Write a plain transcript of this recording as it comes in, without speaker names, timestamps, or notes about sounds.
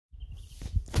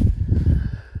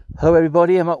Hello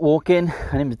everybody, I'm at Walking.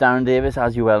 My name is Darren Davis,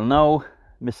 as you well know,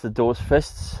 Mr. Doors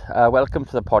Fists. Welcome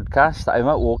to the podcast. I'm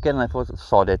at Walking and I thought,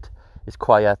 sod it, it's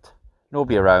quiet,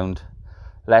 nobody around,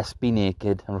 let's be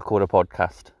naked and record a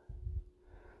podcast.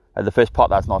 The first part,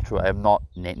 that's not true. I am not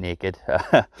naked.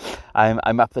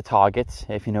 I'm up the targets,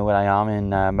 if you know where I am, in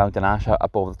Mountain Ash,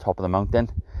 up over the top of the mountain.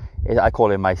 I call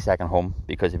it my second home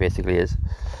because it basically is.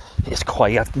 It's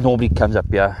quiet, nobody comes up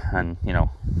here, and you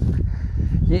know,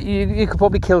 you could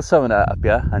probably kill someone up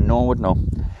here and no one would know.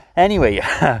 Anyway,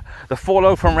 the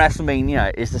fallout from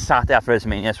WrestleMania is the Saturday after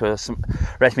WrestleMania. So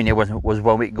WrestleMania was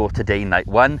 1 week ago today, night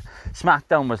one.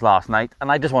 SmackDown was last night, and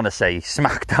I just want to say,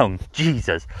 SmackDown,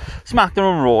 Jesus.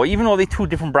 SmackDown and Raw, even though they're two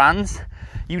different brands,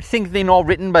 you'd think they're not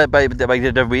written by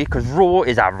WWE, because Raw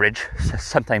is average,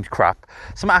 sometimes crap.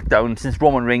 SmackDown, since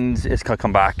Roman Reigns is going to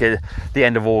come back at the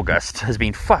end of August, has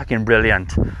been fucking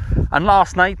brilliant. And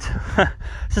last night,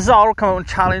 Cesaro come out and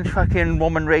challenge fucking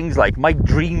Roman Reigns. Like, my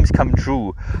dreams come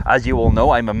true. As you all know,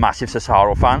 I'm a massive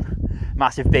Cesaro fan,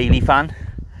 massive Bayley fan,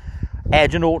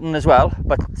 Edge and Orton as well.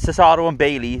 But Cesaro and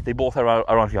Bayley, they both are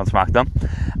on SmackDown.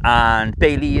 And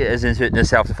Bayley is inserting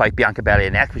herself to fight Bianca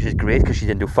Belair next, which is great because she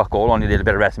didn't do fuck all, only a little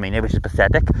bit of WrestleMania, which is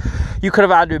pathetic. You could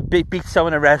have had to beat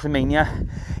someone at WrestleMania,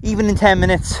 even in 10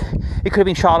 minutes. It could have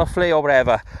been Charlotte Flair or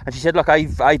whatever. And she said, look, I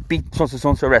beat so-and-so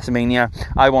at WrestleMania,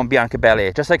 I want Bianca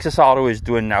Belair. Just like Cesaro is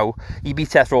doing now. He beat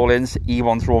Seth Rollins, he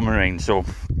wants Roman Reigns. So,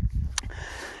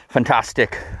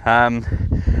 fantastic.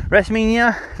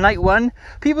 WrestleMania, night one.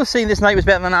 People saying this night was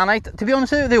better than that night. To be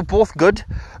honest with you, they were both good.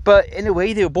 But in a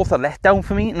way, they were both a letdown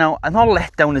for me. Now, I'm not a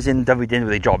letdown as in WWE didn't do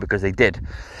their job, because they did.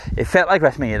 It felt like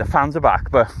WrestleMania, the fans are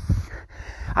back. But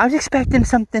I was expecting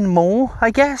something more, I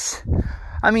guess.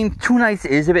 I mean, 2 nights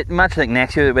is a bit much. Like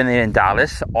next year when they're in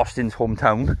Dallas, Austin's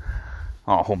hometown.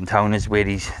 Oh, hometown is where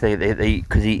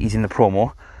because he's in the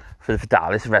promo for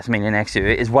Dallas. WrestleMania next year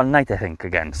is 1 night, I think,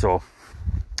 again. So,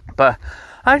 but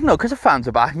I don't know, because the fans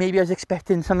are back. Maybe I was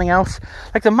expecting something else.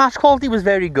 Like, the match quality was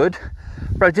very good,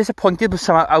 but I was disappointed with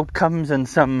some outcomes and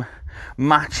some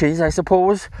matches, I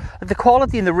suppose. The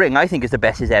quality in the ring, I think, is the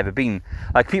best it's ever been.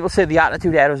 Like, people say the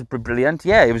Attitude Era was brilliant.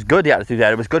 Yeah, it was good, the Attitude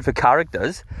Era. It was good for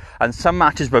characters, and some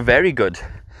matches were very good.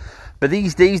 But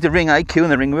these days, the ring IQ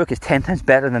and the ring work is 10 times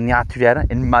better than the Attitude Era,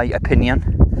 in my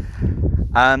opinion.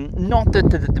 Not that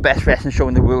the best wrestling show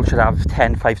in the world should have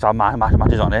 10 5-star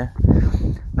matches on it.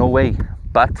 No way.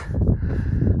 But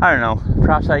I don't know,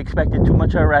 perhaps I expected too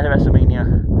much of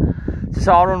WrestleMania.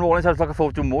 Cesaro and Rollins I was looking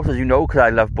forward to most, as you know, because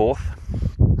I love both.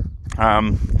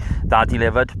 That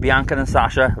delivered. Bianca and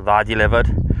Sasha, that delivered.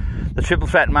 The triple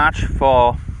threat match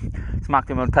for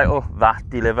SmackDown World title, that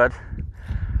delivered.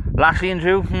 Lashley and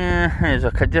Drew, is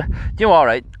okay. Do you know,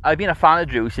 alright, I've been a fan of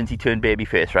Drew since he turned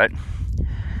babyface, right?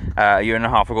 A year and a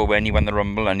half ago when he won the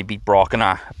Rumble and he beat Brock and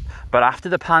that. But after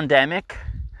the pandemic,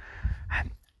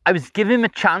 I was giving him a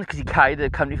chance because he carried the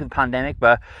company for the pandemic,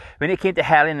 but when it came to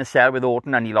Hell in the Cell with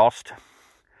Orton and he lost,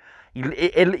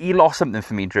 he lost something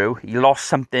for me, Drew. He lost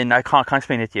something. I can't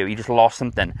explain it to you. He just lost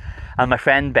something. And my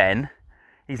friend Ben,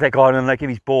 he's like, oh, I don't like him.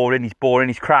 He's boring.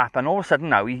 He's crap. And all of a sudden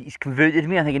now he's converted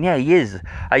me. I'm thinking, yeah, he is.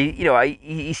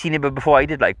 He's seen it before I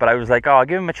did, like, but I was like, oh, I'll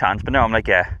give him a chance. But now I'm like,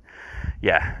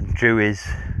 yeah, Drew is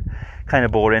kind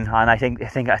of boring. And I think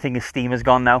his steam is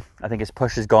gone now. I think his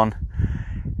push is gone.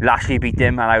 Lashley beat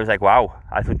him, and I was like, wow,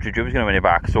 I thought Drew was going to win it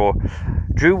back. So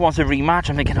Drew wants a rematch.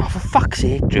 I'm thinking, oh, for fuck's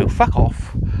sake, Drew, fuck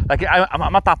off. Like,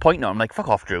 I'm at that point now. I'm like, fuck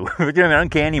off, Drew. You know what I mean? I don't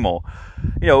care anymore.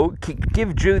 You know,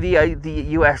 give Drew the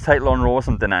US title on Raw or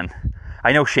something then.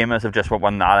 I know Sheamus have just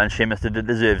won that, and Sheamus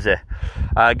deserves it.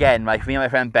 Again, me and my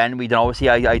friend Ben, we don't always see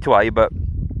eye to eye, but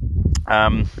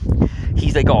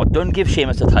he's like, oh, don't give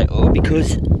Sheamus the title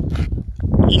because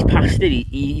he's past it.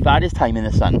 He's had his time in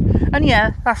the sun. And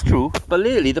yeah, that's true. But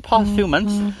lately, the past few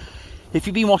months, if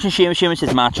you've been watching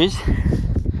Sheamus' matches,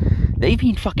 they've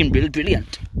been fucking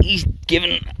brilliant. He's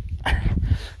given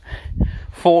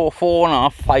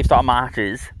 4.5 5-star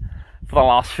matches for the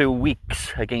last few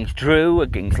weeks against Drew,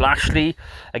 against Lashley,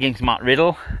 against Matt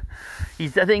Riddle. I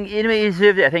think he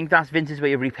deserved it. I think that's Vince's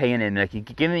way of repaying him. Like, he's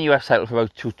given the US title for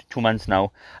about two months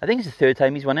now. I think it's the 3rd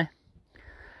time he's won it.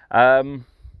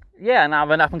 Yeah, and have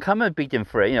an up and comer beat him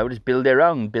for it, just build their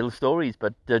own, build stories,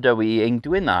 but WWE ain't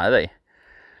doing that, are they?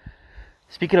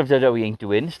 Speaking of WWE ain't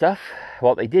doing stuff,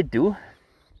 what they did do,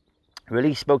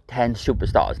 release about 10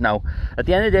 superstars. Now, at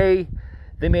the end of the day,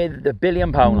 they made £1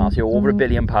 billion last year, over £1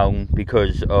 billion,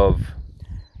 because of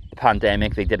the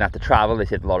pandemic. They didn't have to travel, they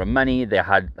saved a lot of money, they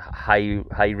had high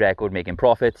record making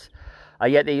profits,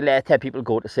 yet they let 10 people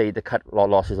go to say they cut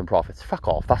losses and profits. Fuck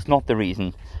off, that's not the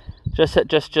reason. Just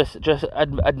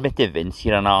admit it, Vince.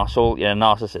 You're an arsehole. You're a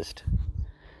narcissist.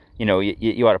 you know,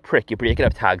 you are a prick. You're breaking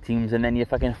up tag teams and then you're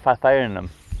fucking firing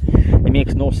them. It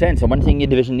makes no sense. And one thing your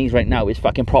division needs right now is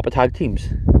fucking proper tag teams.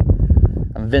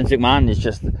 And Vince McMahon is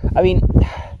just, I mean,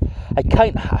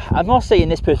 I'm not saying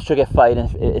this person should get fired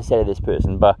instead of this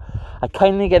person, but I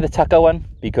kind of get the Tucker one,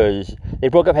 because they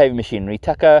broke up Heavy Machinery.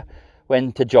 Tucker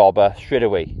went to Jobber straight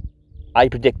away. I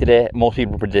predicted it. Most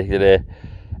people predicted it.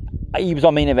 He was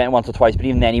on main event once or twice, but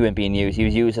even then he wasn't being used. He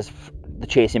was used as the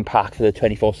chasing pack for the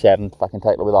 24/7 fucking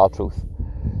title with R-Truth.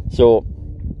 So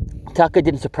Tucker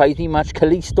didn't surprise me much.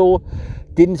 Kalisto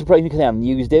didn't surprise me because I haven't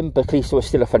used him, but Kalisto is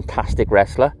still a fantastic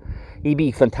wrestler. He'd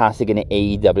be fantastic in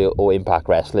AEW or Impact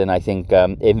Wrestling. I think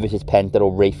him versus Penta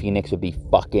or Ray Phoenix would be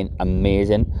fucking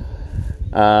amazing.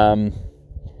 The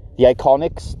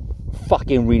Iconics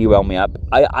fucking really wound me up.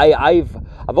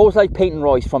 I've always liked Peyton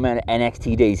Royce from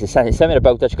NXT days. There's something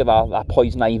about that. She's got that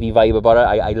Poison Ivy vibe about her.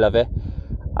 I love it.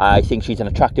 I think she's an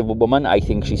attractive woman. I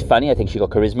think she's funny. I think she's got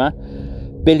charisma.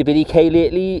 Billy Kay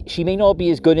lately, she may not be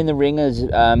as good in the ring as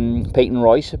Peyton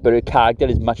Royce, but her character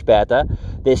is much better.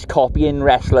 This copying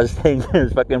wrestlers thing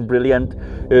is fucking brilliant.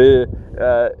 Her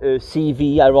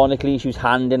CV, ironically, she was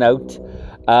handing out.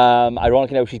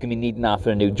 Ironically now she's going to be needing that for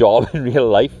a new job in real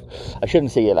life. I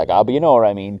shouldn't say it like that, but you know what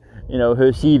I mean. You know,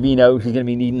 her CV now, she's going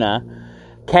to be needing that.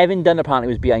 Kevin Dunn apparently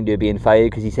was behind her being fired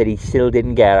because he said he still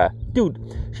didn't get her. Dude,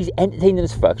 she's entertaining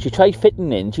as fuck. She tried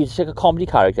fitting in. She's like a comedy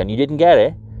character and you didn't get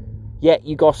it. Yet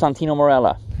you got Santino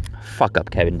Marella. Fuck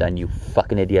up, Kevin Dunn, you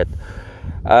fucking idiot.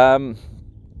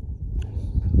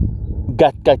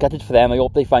 Gutted for them. I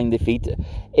hope they find their feet.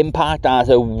 Impact as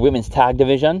a women's tag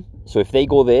division. So if they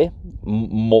go there,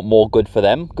 more good for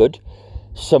them. Good.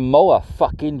 Samoa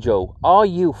fucking Joe. Are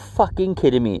you fucking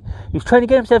kidding me? He was trying to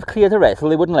get himself clear to wrestle.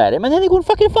 They wouldn't let him. And then they go and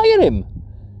fucking fire him.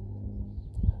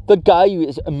 The guy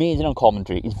is amazing on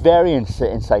commentary. He's very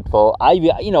insightful.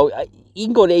 He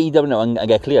can go to AEW now and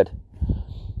get cleared.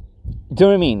 Do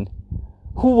you know what I mean?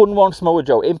 Who wouldn't want Samoa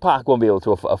Joe? Impact won't be able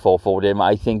to afford him.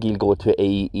 I think he'll go to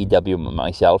AEW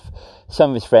myself.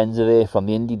 Some of his friends are there from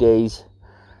the indie days.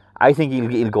 I think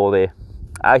he'll go there.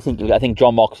 I think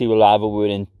John Moxley will have a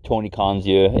word in Tony Khan's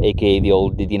ear, aka the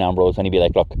old Dean Ambrose, and he'll be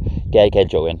like, look, get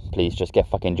Joe in, please, just get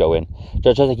fucking Joe in.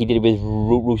 Just like he did with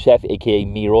Rusev, aka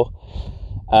Miro.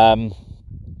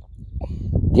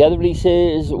 The other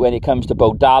releases, when it comes to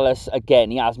Bo Dallas,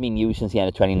 again, he has been used since the end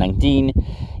of 2019.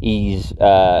 He's in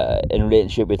a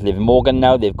relationship with Liv Morgan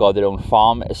now. They've got their own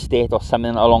farm estate or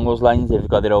something along those lines. They've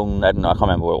got their own, I don't know, I can't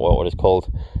remember what it's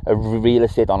called, a real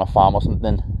estate on a farm or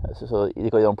something. So they've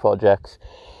got their own projects.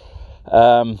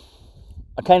 I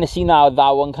kind of see now that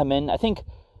one come in. I think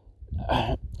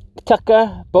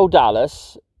Tucker, Bo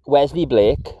Dallas, Wesley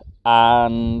Blake,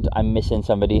 and I'm missing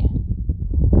somebody.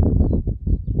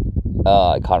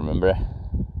 I can't remember it.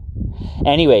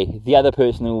 Anyway, the other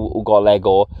person who got let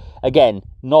go, again,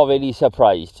 not really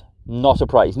surprised. Not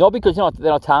surprised. Not because they're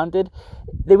not talented.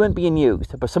 They weren't being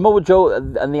used. But Samoa Joe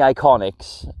and the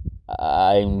Iconics,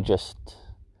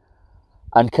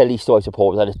 and Kalisto, I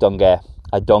suppose, I just don't get.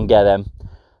 I don't get them.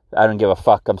 I don't give a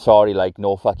fuck. I'm sorry, like,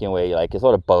 no fucking way. Like, it's a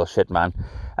lot of bullshit, man.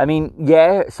 I mean,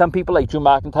 yeah, some people like Drew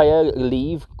McIntyre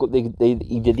leave.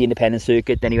 He did the independent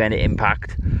circuit, then he went to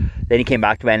Impact. Then he came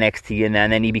back to NXT, and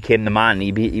then he became the man.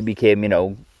 He became,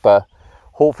 but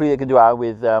hopefully they can do that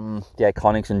with the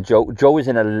Iconics. And Joe is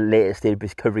in a later stage of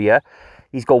his career.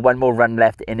 He's got one more run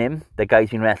left in him. The guy's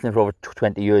been wrestling for over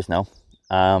 20 years now.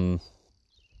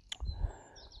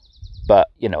 But,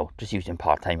 just using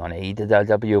part-time on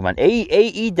AEW, man.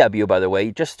 AEW, by the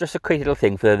way, just a quick little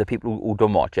thing for the people who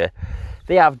don't watch it.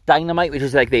 They have Dynamite, which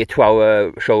is like their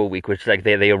 2-hour show a week, which is like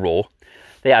their Raw.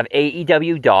 They have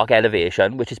AEW Dark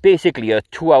Elevation, which is basically a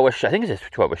 2-hour show. I think it's a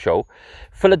 2-hour show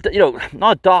full of,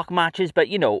 not dark matches, but,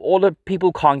 all the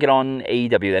people can't get on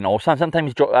AEW then. Or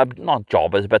sometimes, not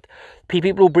jobbers, but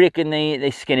people who break in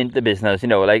their skin into the business,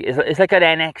 like it's like an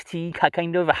NXT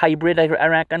kind of a hybrid, I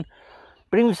reckon.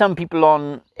 But even some people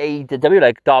on AEW,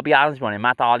 like Darby Allin's on it,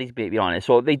 Matt Hardy's baby on it.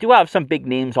 So they do have some big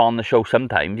names on the show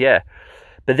sometimes, yeah.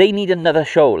 But they need another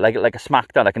show, like a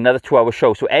SmackDown, like another 2-hour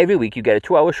show. So every week you get a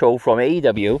 2-hour show from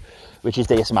AEW, which is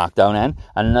their SmackDown, and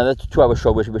another 2-hour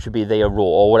show, which would be their Raw,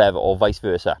 or whatever, or vice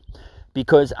versa.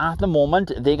 Because at the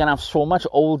moment, they're going to have so much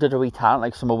older talent,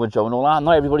 like Samoa Joe and all that.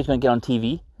 Not everybody's going to get on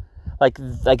TV. Like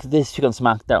this week on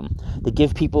SmackDown, they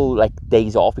give people like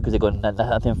days off because they've got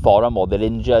nothing for them, or they're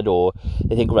injured, or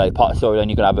they think, right, part of the storyline,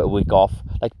 you can have a week off.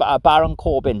 Like Baron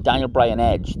Corbin, Daniel Bryan,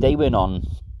 Edge, they went on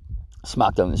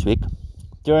SmackDown this week. Do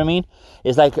you know what I mean?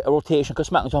 It's like a rotation, because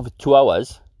SmackDown's on for 2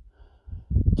 hours.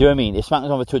 Do you know what I mean? If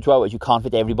SmackDown's on for 2 hours, you can't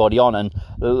fit everybody on, and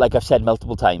like I've said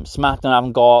multiple times, SmackDown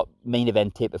haven't got main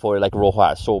event tape before like Raw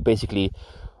has. So basically,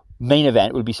 main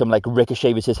event will be some like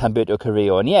Ricochet versus Humberto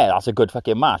Carrillo, and yeah, that's a good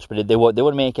fucking match, but they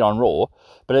wouldn't make it on Raw,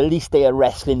 but at least they are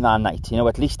wrestling that night,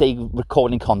 at least they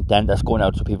recording content that's going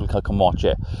out so people can come watch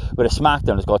it. Whereas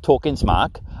SmackDown has got Talking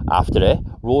Smack after it,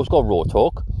 Raw's got Raw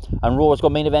Talk, and Raw's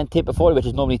got main event tip before it, which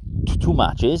is normally two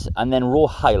matches, and then Raw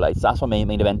highlights. That's what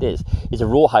main event is. It's a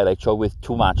Raw highlight show with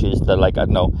two matches that, like, I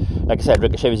don't know, like I said,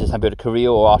 Ricochet versus Humberto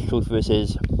Carrillo, or R-Truth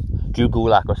versus Drew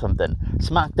Gulak or something.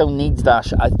 SmackDown needs that.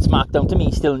 SmackDown to me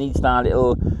still needs that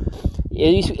little.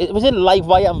 It was in Live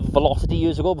Wire and Velocity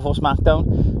years ago before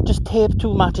SmackDown. Just tape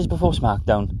two matches before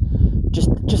SmackDown.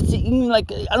 Just even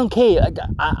like, I don't care.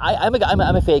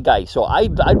 I'm a fair guy, so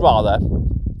I'd rather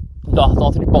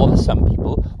not to bother some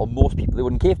people or most people. They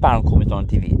wouldn't care if Baron Corbin's on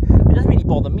TV. It doesn't really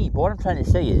bother me. But what I'm trying to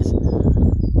say is,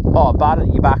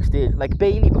 Baron, you're backstage. Like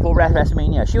Bayley before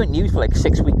WrestleMania, she went news for like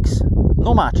 6 weeks.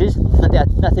 No matches,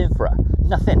 nothing for her.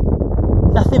 Nothing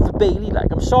for Bayley.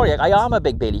 Like, I'm sorry, I am a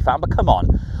big Bayley fan, but come on.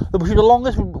 She was the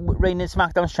longest reigning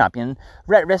SmackDown champion.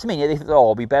 WrestleMania, they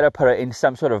thought, we better put her in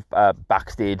some sort of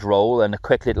backstage role and a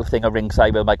quick little thing of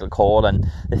ringside with Michael Cole and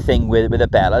the thing with the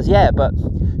Bellas. Yeah, but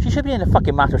she should be in a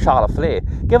fucking match with Charlotte Flair.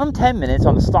 Give them 10 minutes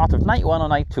on the start of night 1 or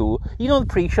night 2. The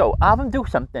pre-show. Have them do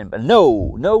something. But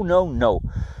no.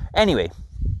 Anyway.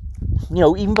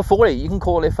 Even before it, you can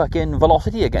call it fucking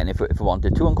Velocity again if you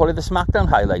wanted to, and call it the SmackDown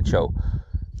highlight show.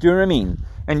 Do you know what I mean?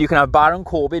 And you can have Baron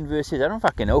Corbin versus, I don't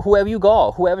fucking know, whoever you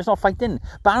got, whoever's not fighting.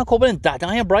 Baron Corbin and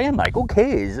Daniel Bryan, like, who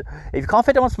cares? If you can't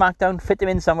fit them on SmackDown, fit them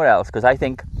in somewhere else, because I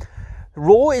think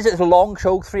Raw is a long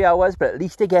show, 3 hours, but at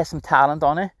least they get some talent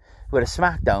on it. Whereas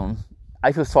SmackDown,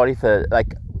 I feel sorry for,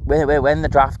 like, when the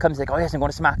draft comes, like, oh yes, I'm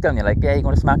going to SmackDown. You're like, yeah, you're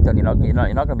going to SmackDown.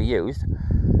 You're not going to be used.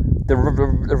 The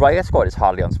Riot Squad is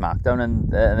hardly on SmackDown,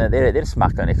 and they're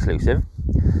SmackDown exclusive.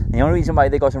 And the only reason why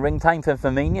they got some ring time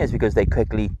for Mania is because they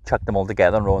quickly chucked them all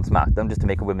together on Raw and SmackDown just to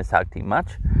make a women's tag team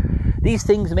match. These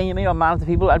things may not matter to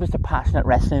people. I'm just a passionate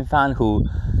wrestling fan who,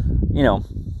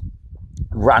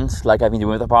 rants like I've been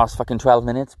doing for the past fucking 12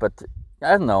 minutes. But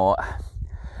I don't know.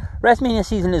 WrestleMania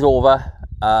season is over.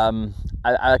 Like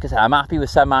I said, I'm happy with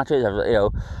some matches.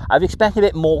 I've expected a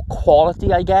bit more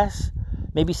quality, I guess.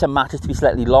 Maybe some matches to be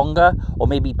slightly longer, or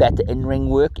maybe better in-ring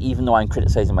work, even though I'm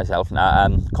criticising myself now,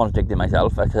 I'm contradicting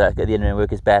myself, because the in-ring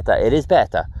work is better. It is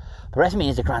better. But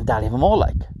WrestleMania is the granddaddy of them all,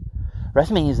 like.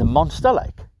 WrestleMania is the monster,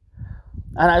 like.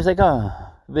 And I was like,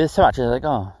 with some matches, I was like,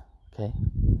 okay.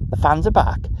 The fans are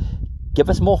back. Give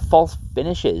us more false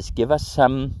finishes. Give us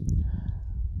some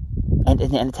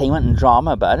entertainment and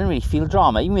drama, but I didn't really feel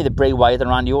drama. Even with the Bray Wyatt and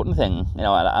Randy Orton thing,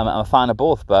 I'm a fan of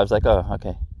both, but I was like,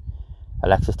 okay.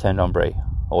 Alexa's turned on Bray,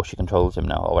 or she controls him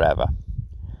now, or whatever.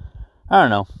 I don't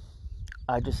know.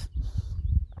 And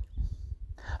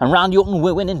Randy Orton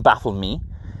winning baffled me.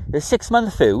 The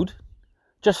 6-month feud,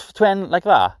 just to end like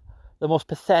that, the most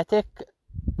pathetic,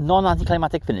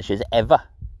 non-anticlimactic finishes ever.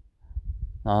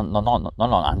 No,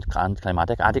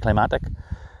 anticlimactic.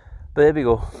 But there we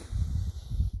go.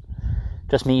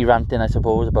 Just me ranting, I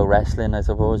suppose, about wrestling, I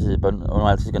suppose. But no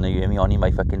one else is going to hear me, only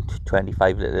my fucking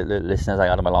 25 listeners I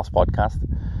had on my last podcast,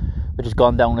 which has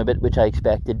gone down a bit, which I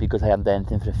expected because I hadn't done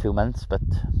anything for a few months. But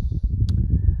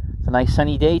it's a nice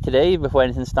sunny day today before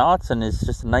anything starts, and it's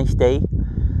just a nice day.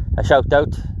 A shout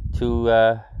out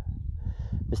to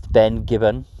Mr. Ben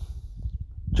Gibbon,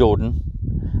 Jordan,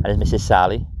 and his Mrs.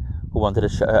 Sally, who wanted a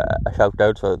shout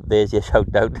out, so there's your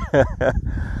shout out.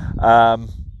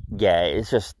 Yeah, it's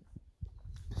just,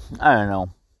 I don't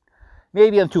know.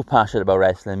 Maybe I'm too passionate about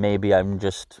wrestling. Maybe I'm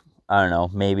just, I don't know.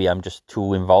 Maybe I'm just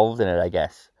too involved in it, I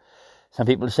guess. Some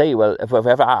people say, well, if I've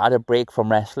ever had a break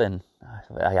from wrestling,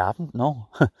 I haven't, no.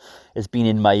 It's been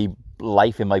in my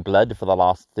life, in my blood for the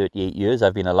last 38 years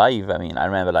I've been alive. I mean, I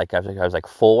remember I was like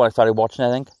 4 when I started watching,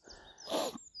 I think.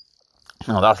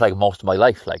 That's like most of my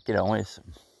life. Like,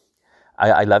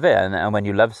 I love it. And when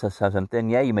you love something,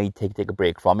 yeah, you may take a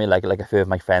break from it, like a few of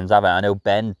my friends have. I know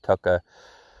Ben took a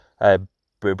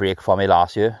break from it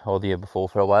last year or the year before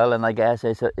for a while, and I guess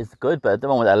it's good. But at the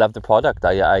moment, I love the product.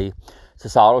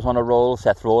 Cesaro's on a roll,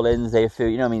 Seth Rollins,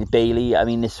 Bayley. I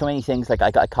mean, there's so many things, like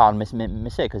I can't miss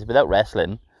it, because without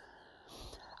wrestling,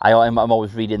 I'm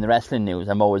always reading the wrestling news.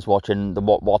 I'm always watching the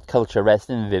what culture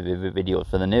wrestling videos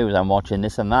for the news. I'm watching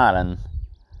this and that, and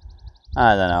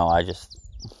I don't know. I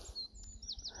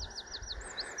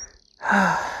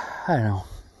don't know.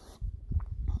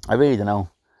 I really don't know.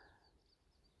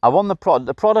 I want the product.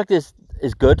 The product is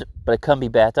good, but it can be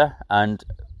better. And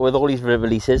with all these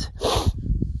releases,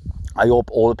 I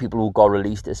hope all the people who got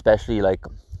released, especially like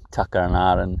Tucker and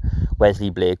Aaron,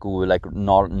 Wesley Blake, who were like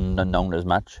not known as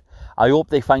much, I hope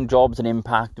they find jobs in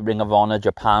Impact, Ring of Honor,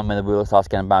 Japan, when the world starts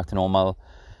getting back to normal.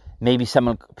 Maybe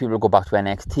people will go back to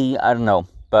NXT. I don't know,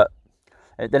 but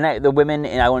the women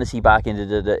I want to see back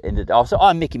into also.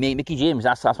 Oh, Mickey James.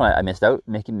 That's what I missed out.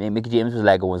 Mickey James was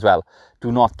Lego as well.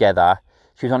 Do not get that.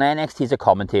 She was on NXT as a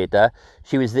commentator.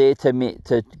 She was there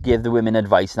to give the women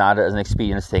advice and as an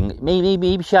experience thing.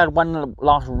 Maybe she had one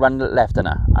last run left in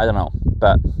her. I don't know,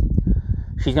 but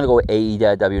she's gonna go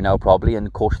AEW now probably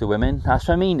and coach the women. That's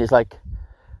what I mean. It's like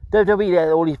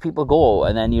WWE, all these people go,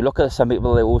 and then you look at some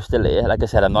people that are still here. Like I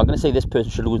said, I'm not going to say this person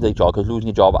should lose their job, because losing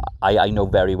your job, I know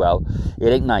very well, it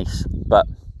ain't nice. But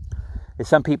there's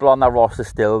some people on that roster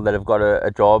still that have got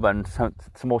a job, and some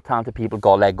more talented people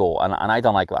got let go, and I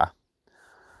don't like that.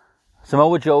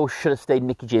 Samoa Joe should have stayed,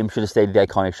 Mickey James should have stayed, the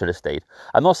Iconics should have stayed.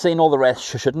 I'm not saying all the rest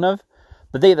shouldn't have,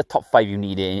 but they're the top 5 you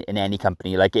need in any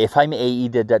company. Like, if I'm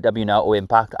AEW now or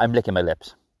Impact, I'm licking my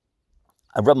lips.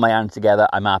 I rub my hands together,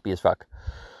 I'm happy as fuck.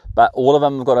 But all of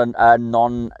them have got a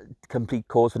non-complete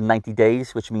course for 90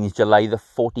 days, which means July the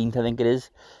 14th, I think it is.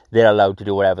 They're allowed to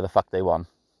do whatever the fuck they want.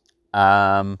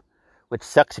 Which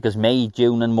sucks, because May,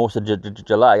 June, and most of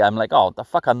July, I'm like, oh, the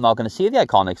fuck, I'm not going to see the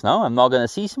Iconics now. I'm not going to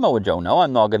see Samoa Joe now.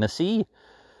 I'm not going to see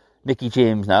Mickey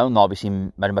James now. Not obviously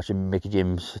very much of Mickey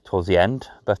James towards the end.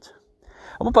 But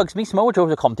what bugs me, Samoa Joe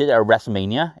was a commentator at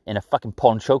WrestleMania in a fucking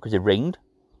pawn show because it rained.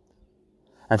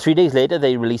 And 3 days later,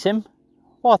 they release him.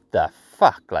 What the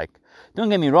fuck? Like, don't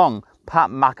get me wrong, Pat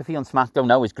McAfee on SmackDown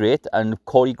now is great, and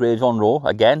Corey Graves on Raw,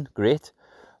 again, great.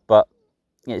 But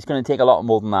yeah, it's going to take a lot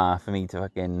more than that for me to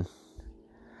fucking...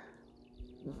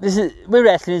 Where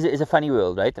wrestling is a funny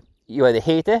world, right? You either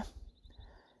hate it,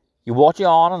 you watch it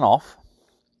on and off,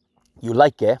 you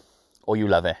like it, or you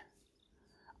love it.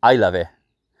 I love it.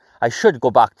 I should go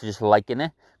back to just liking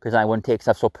it, because I wouldn't take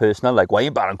stuff so personal, like, why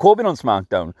ain't Baron Corbin on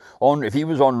SmackDown? If he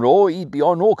was on Raw, he'd be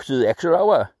on Raw because of the extra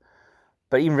hour.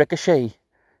 But even Ricochet,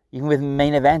 even with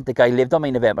main event, the guy lived on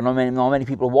main event, but not many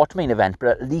people watch main event,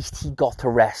 but at least he got to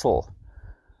wrestle.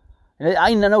 And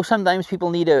I know sometimes people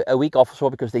need a week off or so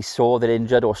because they saw they're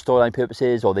injured, or storyline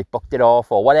purposes, or they booked it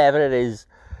off, or whatever it is.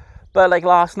 But like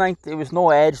last night, there was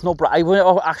no Edge, no I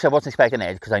wasn't expecting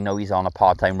Edge, because I know he's on a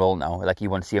part-time role now. Like,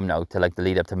 you won't see him now to like the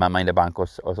lead up to Money in the Bank or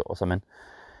something.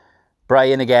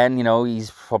 Brian again, you know, he's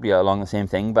probably along the same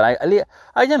thing. But I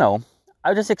don't know. I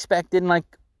was just expecting like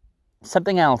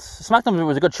something else. SmackDown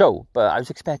was a good show, but I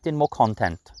was expecting more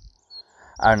content.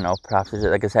 I don't know, perhaps,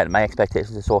 like I said, my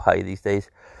expectations are so high these days.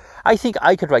 I think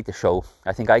I could write the show.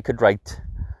 I think I could write...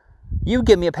 You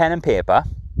give me a pen and paper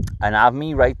and have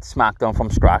me write SmackDown from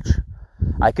scratch.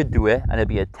 I could do it, and it'd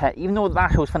be a 10... Even though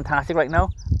that show's fantastic right now,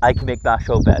 I can make that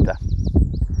show better.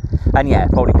 And yeah,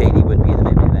 probably Bailey would be in the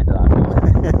main event of that show.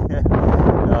 Yeah,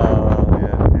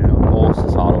 you know, or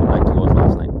Cesaro like he was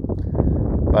last night.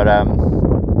 But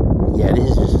yeah,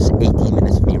 this is just 18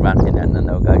 minutes of me ranting, and I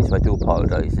know, guys, so I do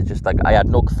apologise. It's just like I had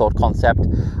no thought concept.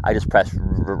 I just pressed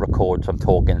record, so I'm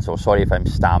talking. So sorry if I'm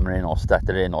stammering or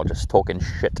stuttering or just talking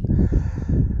shit.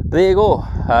 But there you go.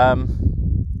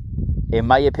 In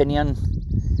my opinion,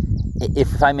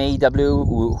 if I'm AEW,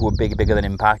 who are bigger than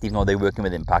Impact, even though they're working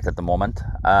with Impact at the moment,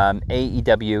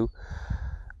 AEW,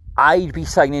 I'd be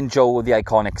signing Joe with the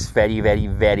Iconics very, very,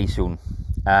 very soon.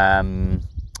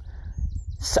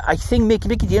 So I think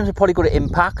Mickey James would probably go to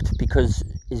Impact because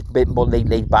he's a bit more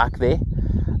laid back there.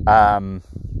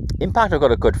 Impact have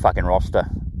got a good fucking roster.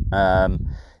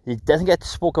 It doesn't get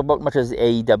spoken about much as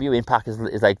AEW. Impact is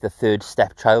like the third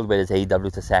stepchild, whereas AEW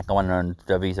is the second one and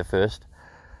WWE is the first.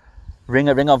 Ring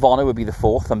of Honor would be the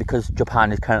fourth, and because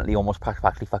Japan is currently almost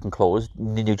practically fucking closed,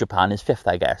 New Japan is fifth,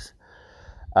 I guess.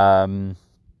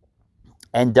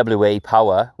 NWA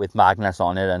Power with Magnus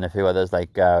on it and a few others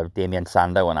like Damian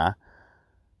Sandow and that.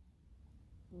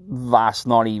 That's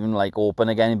not even like open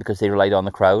again because they relied on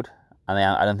the crowd, and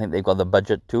I don't think they've got the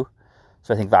budget to.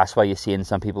 So I think that's why you're seeing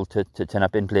some people to turn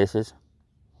up in places.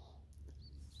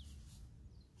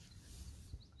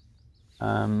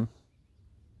 I'm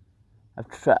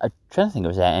trying to think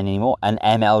if there's any more. And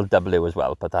MLW as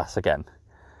well, but that's like an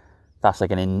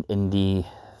indie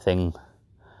thing.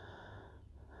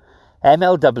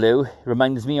 MLW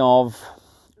reminds me of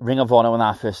Ring of Honor when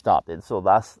that first started, so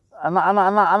that's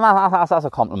a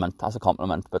compliment. That's a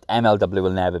compliment. But MLW will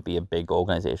never be a big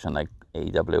organisation like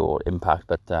AEW or Impact.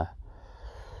 But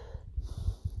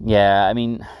yeah, I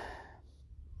mean,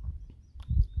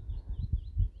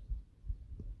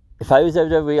 if I was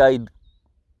WWE, I'd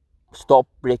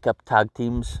break up tag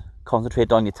teams,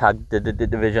 concentrate on your tag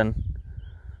division.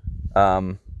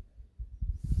 They're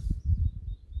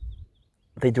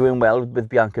doing well with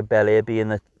Bianca Belair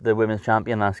being the women's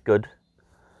champion. That's good.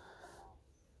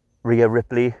 Rhea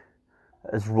Ripley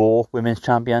as Raw women's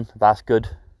champion. That's good.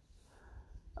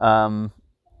 And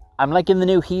I'm liking the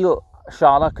new heel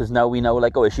Charlotte, because now we know,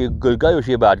 like, oh, is she a good guy or is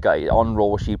she a bad guy? On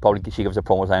Raw, she gives a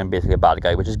promo saying basically a bad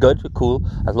guy, which is good, cool,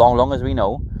 as long as we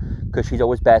know, because she's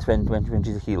always best when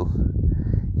she's a heel,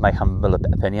 my humble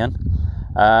opinion.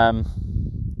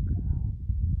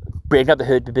 Breaking up the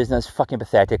Hurt Business, fucking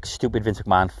pathetic, stupid Vince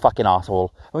McMahon, fucking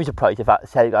asshole. I'm really surprised if that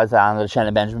said as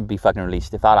Shannon Benjamin be fucking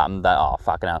released. If that happened, oh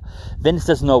fucking hell. Vince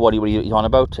doesn't know what he's on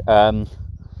about.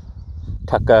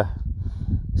 Tucker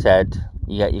said,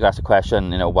 you asked a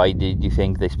question, why did you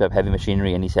think they split up Heavy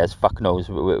Machinery? And he says, fuck knows,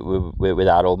 with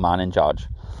that old man in charge.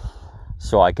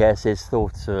 So I guess his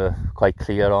thoughts are quite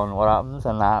clear on what happens,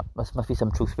 and that must be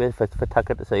some truth with for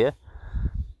Tucker to say it.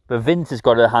 But Vince has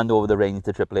got to hand over the reins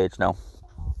to Triple H now.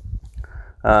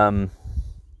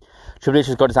 Triple H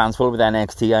has got his hands full with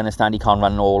NXT. I understand he can't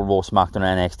run all Raw, SmackDown,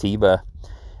 and NXT, but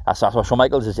that's what Shawn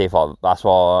Michaels is there for. That's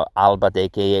what Albert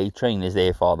aka Train is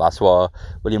there for. That's what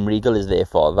William Regal is there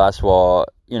for. That's what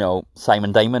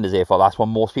Simon Diamond is there for. That's what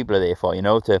most people are there for,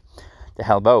 to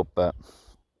help out. But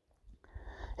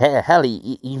hell,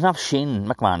 you can have Shane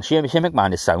McMahon. Shane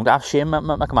McMahon is sound. Have Shane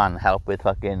McMahon help with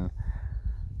fucking.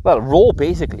 Well, Raw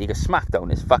basically, because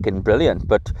SmackDown is fucking brilliant,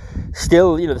 but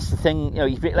still, that's the thing,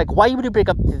 why would you break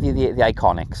up the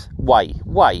Iconics? Why?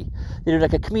 They're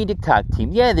like a comedic tag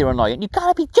team. Yeah, they're annoying. You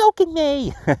gotta be joking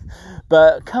me!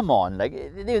 But come on,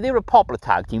 they were a popular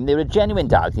tag team. They were a genuine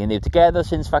tag team. They were together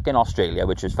since fucking Australia,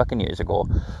 which was fucking years ago.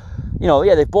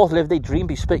 They both lived their dream.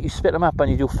 You split them up and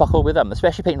you do fuck all with them.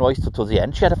 Especially Peyton Royce towards the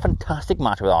end. She had a fantastic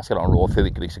match with Asuka on Raw a few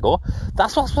weeks ago.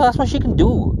 That's what she can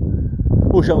do.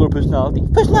 Oh, she's got a personality.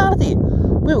 Personality?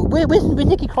 Where's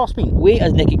Nikki Cross been? Where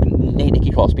has Nikki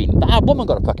Cross been? That woman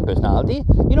got a fucking personality.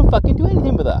 You don't fucking do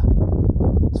anything with her.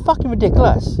 It's fucking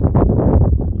ridiculous.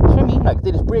 That's what I mean.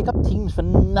 They just break up teams for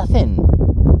nothing.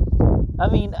 I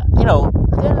mean, at the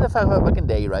end of the fucking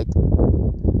day, right?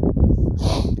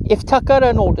 If Tucker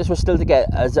and Otis were still together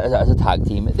as a tag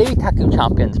team, they'd be tag team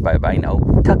champions by now.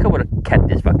 Tucker would have kept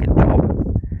his fucking job.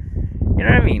 You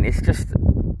know what I mean? It's just,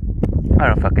 I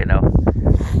don't fucking know.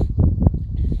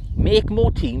 Make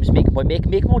more teams, make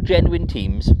more genuine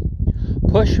teams.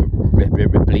 Push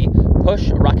Ripley, push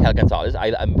Raquel Gonzalez.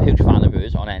 I'm a huge fan of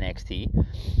hers on NXT.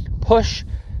 Push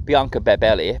Bianca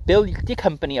Belair. Build your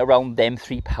company around them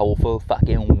three powerful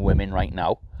fucking women right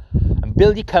now. And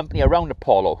build your company around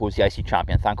Apollo, who's the IC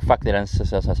champion. Thank fuck they done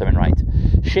something right.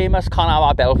 Sheamus can't have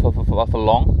our belt for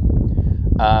long.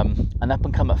 And up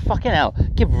and come, fucking hell,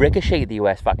 give Ricochet the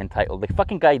US fucking title. The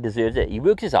fucking guy deserves it. He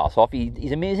works his ass off.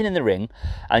 He's amazing in the ring,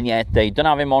 and yet they don't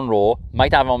have him on Raw.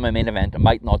 Might have him on the main event, and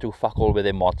might not do fuck all with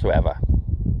him whatsoever.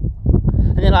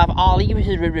 And then have Ali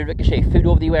versus Ricochet feud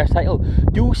over the US title.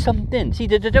 Do something. See,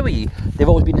 the WWE, they've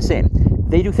always been the same.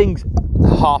 They do things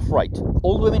half right.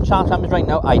 All the women champions right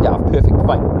now, I'd have perfect,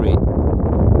 fine, great.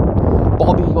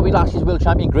 Bobby Lashley's world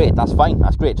champion, great, that's fine,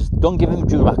 that's great. Just don't give him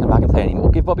Drew McIntyre anymore.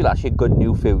 Give Bobby Lashley a good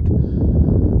new feud.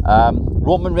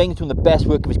 Roman Reigns doing the best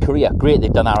work of his career, great,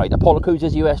 they've done that right. Apollo Crews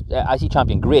as US IC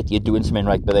champion, great, you're doing something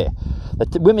right there.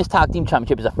 The women's tag team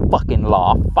championship is a fucking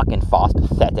laugh, fucking fast,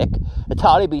 pathetic.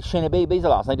 Natalia beat Shayna Baszler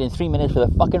last night in 3 minutes for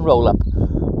the fucking roll up.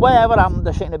 Whatever happened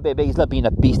to Shayna Baszler being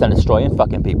a beast and destroying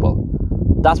fucking people?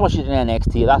 That's what she did in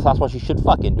NXT. That's what she should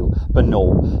fucking do. But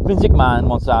no, Vince McMahon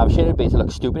wants to have Shayna Baszler look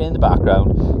stupid in the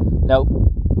background. Now,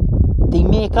 they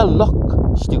make her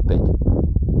look stupid.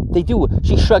 They do.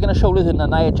 She's shrugging her shoulders in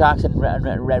Nia Jax and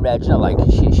Regina. Like,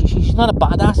 she's not a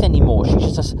badass anymore.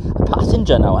 She's just a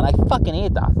passenger now, and I fucking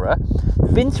hate that for her.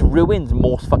 Vince ruins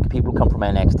most fucking people who come from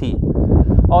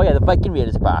NXT. Oh yeah, the Viking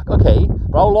Raiders are back. Okay,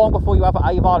 but how long before you have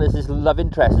Ivar as his love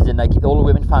interest, as in like all the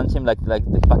women fancy him like they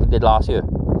fucking did last year?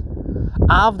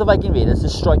 Have the Viking Raiders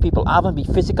destroy people. Have them be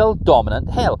physical, dominant.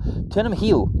 Hell, turn them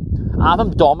heel. Have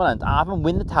them dominant. Have them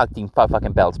win the tag team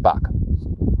fucking belts back.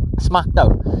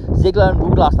 SmackDown. Ziggler and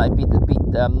Rude last night beat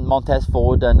Montez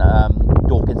Ford and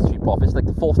Dawkins, Street Profits, like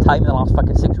the 4th time in the last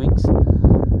fucking 6 weeks.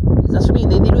 That's what I mean.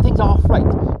 They do things half right.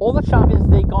 All the champions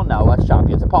they've gone now as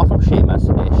champions, apart from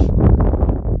Sheamus-ish,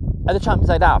 are the champions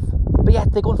I'd have. But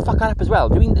yet they go and fuck that up as well.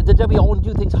 Doing the WWE only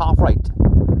do things half right.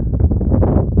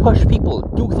 Push people,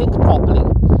 do things properly,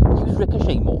 use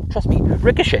Ricochet more. Trust me,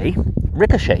 Ricochet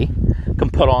can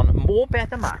put on more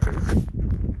better matches,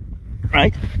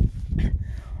 right,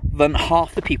 than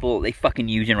half the people they fucking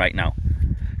using right now.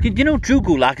 Do you know Drew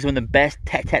Gulak is one of the best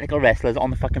technical wrestlers on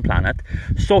the fucking planet?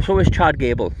 So is Chad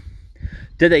Gable.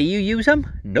 Do they use him?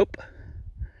 Nope.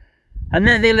 And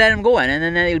then they let him go in, and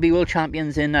then they'll be world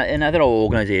champions in other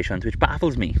organisations, which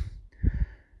baffles me.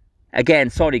 Again,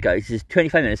 sorry guys, it's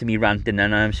 25 minutes of me ranting,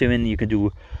 and I'm assuming you can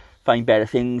find better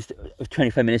things with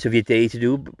 25 minutes of your day to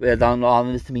do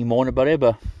than this to me moan about it,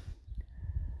 but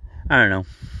I don't know.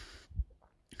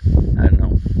 I don't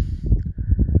know.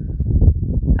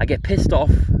 I get pissed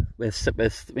off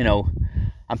with you know,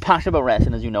 I'm passionate about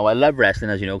wrestling, as you know. I love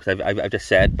wrestling, as you know, because I've just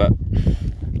said, but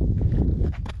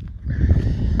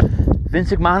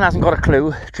Vince McMahon hasn't got a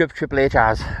clue. Triple H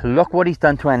has. Look what he's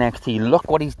done to NXT. Look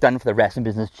what he's done for the wrestling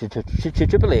business.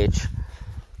 Triple H,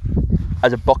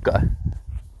 as a booker,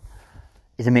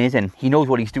 is amazing. He knows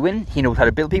what he's doing. He knows how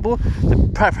to build people. The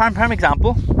prime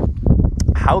example,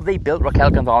 how they built Raquel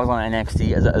Gonzalez on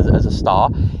NXT as a star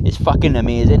is fucking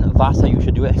amazing. That's how you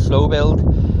should do it. Slow build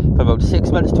for about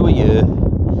 6 months to a year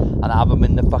and have them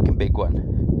in the fucking big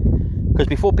one. Because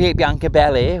before Bianca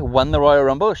Belair won the Royal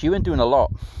Rumble, she wasn't doing a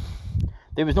lot.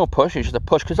 There was no push. It was just a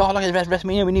push because, oh, look at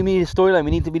WrestleMania, we need a storyline,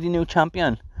 we need to be the new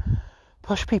champion.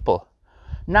 Push people.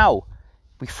 Now,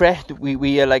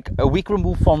 we are like a week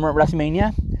removed from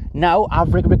WrestleMania. Now,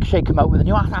 have Ricochet come out with a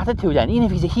new attitude then. Even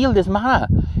if he's a heel, doesn't matter.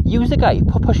 Use the guy,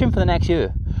 push him for the next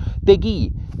year. Big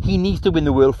E, he needs to win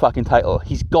the world fucking title.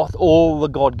 He's got all the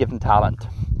God-given talent.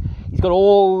 He's got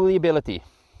all the ability.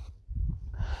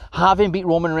 Have him beat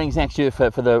Roman Reigns next year for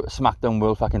the SmackDown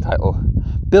world fucking title.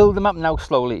 Build him up now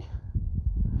slowly.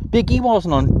 Big E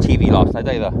wasn't on TV last night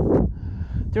either. Do you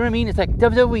know what I mean? It's like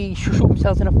WWE shoot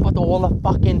themselves in the foot all the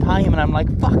fucking time, and I'm like,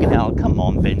 fucking hell, come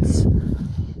on, Vince.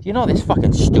 You're not this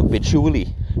fucking stupid,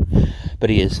 surely. But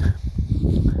he is.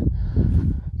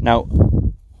 Now,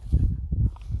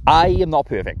 I am not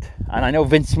perfect, and I know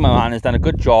Vince McMahon has done a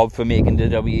good job for making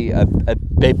WWE a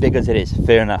bit big as it is.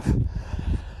 Fair enough.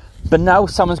 But now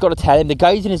someone's got to tell him, the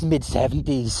guy's in his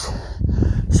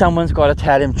mid-70s. Someone's got to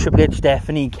tell him, Triple H,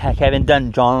 Stephanie, Kevin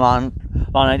Dunn, John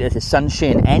Laurinaitis, his son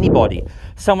Shane, anybody.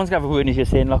 Someone's got to have a word in his ear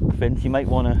saying, look, Vince, you might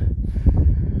want to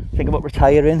think about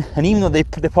retiring. And even though they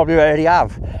probably already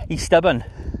have, he's stubborn.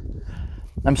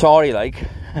 I'm sorry, like,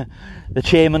 the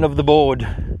chairman of the board,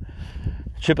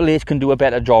 Triple H can do a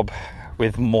better job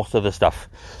with most of the stuff.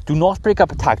 Do not break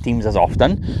up tag teams as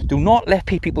often. Do not let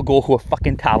people go who are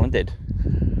fucking talented.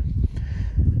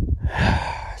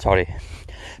 Sorry.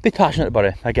 A bit passionate about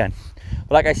it again.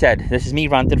 But like I said, this is me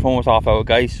ranting for almost half hour,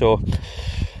 guys. So,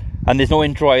 and there's no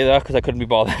intro either because I couldn't be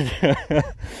bothered.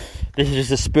 This is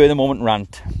just a spur of the moment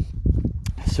rant.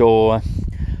 So,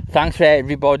 thanks for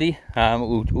everybody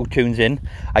who tunes in.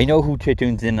 I know who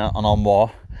tunes in on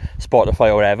more Spotify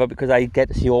or whatever because I get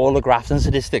to see all the graphs and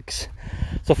statistics.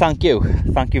 So thank you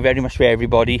very much for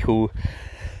everybody who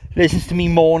listens to me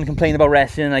moan and complain about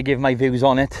wrestling and I give my views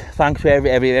on it. Thanks for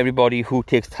everybody who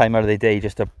takes time out of their day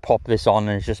just to pop this on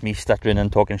and it's just me stuttering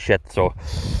and talking shit. So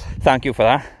thank you for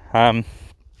that.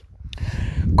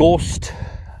 Ghost,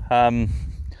 the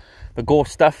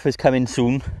ghost stuff is coming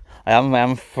soon. I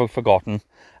haven't forgotten.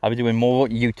 I'll be doing more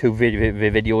YouTube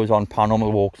videos on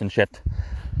paranormal walks and shit.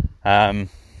 And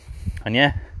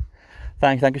yeah,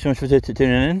 thank you so much for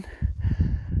tuning in.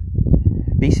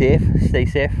 Be safe, stay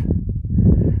safe.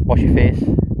 Wash your face,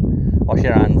 wash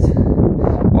your hands,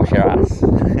 wash your ass.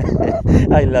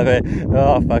 I love it.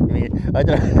 Oh fuck me. I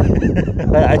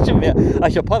don't. I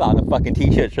should put that on a fucking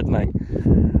t-shirt, shouldn't I?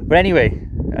 But anyway,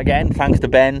 again, thanks to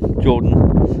Ben, Jordan,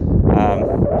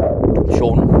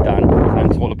 Sean, Dan.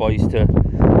 Thanks to all the boys and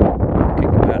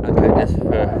Curtis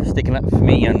for sticking up for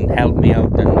me and helping me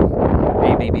out and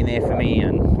maybe being there for me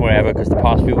and whatever. Because the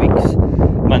past few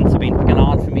months have been fucking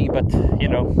hard for me. But you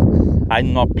know,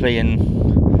 I'm not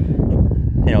playing.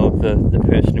 You know, the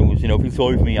person who's, you know, feels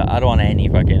sorry for me. I don't want any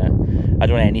fucking, I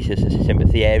don't want any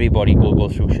sympathy. Everybody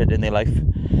goes through shit in their life,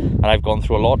 and I've gone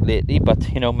through a lot lately, but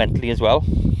you know, mentally as well.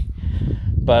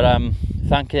 But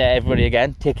thank you everybody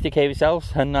again. Take care of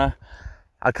yourselves, and I'll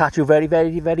catch you very,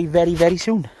 very, very, very, very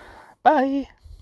soon. Bye.